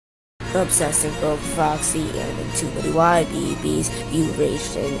Obsessing over Foxy and too many YBBs. You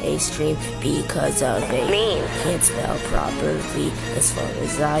raged in a stream because of a meme. Can't spell properly as far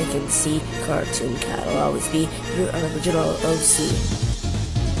as I can see. Cartoon cat will always be your original OC.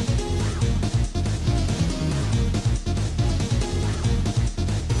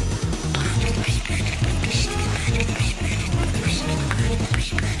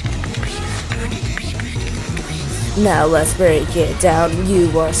 Now let's break it down.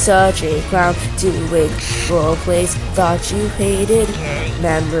 You are such a clown, doing role plays, thought you hated.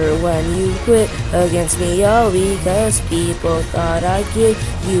 Remember when you quit against me all because people thought I'd give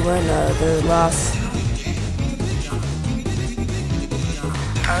you another loss.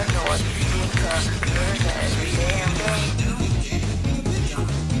 I know what you think of every damn day.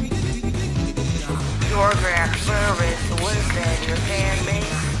 Your grandmother is worse than your fan base.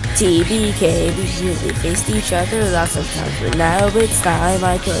 TBK, we usually faced each other lots of times, but now it's time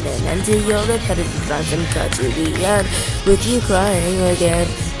I put an end to your repetitive rhymes and cut to the end with you crying again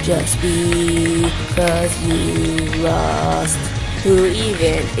just because you lost. Who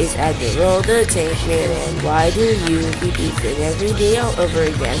even is at the roll the tape man, and why do you keep beating every day all over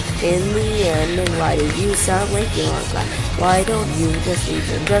again in the end, and why do you sound like you're on fire? Why don't you just leave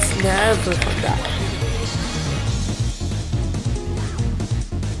and just never come back?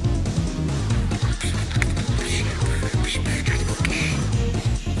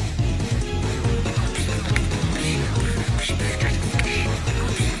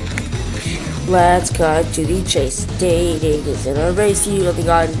 Let's cut to the chase. Dating isn't a race. You don't think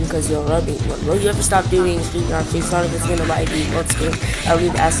I do because you're a big one. Will you ever stop doing speaking on face? None of it's gonna bite me. What's good? I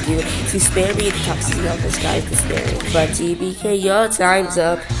need to ask you to spare me the toxicity of this guy is sparing. But TBK, your time's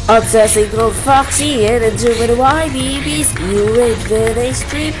up. Obsessing over Foxy and into with YBBs. You raged in a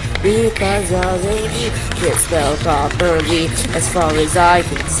stream because of a meme. Can't spell properly as far as I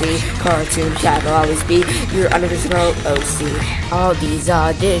can see. Cartoon cat will always be your unoriginal OC. All these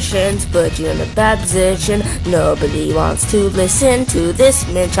auditions put you in a bad position. Nobody wants to listen to this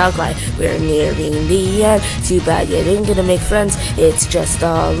man-child cry. We're nearing the end. Too bad you didn't get to make friends. It's just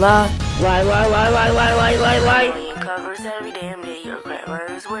a lot. Why? Covers every damn day. Your grammar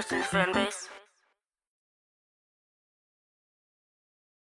is worse than fan base.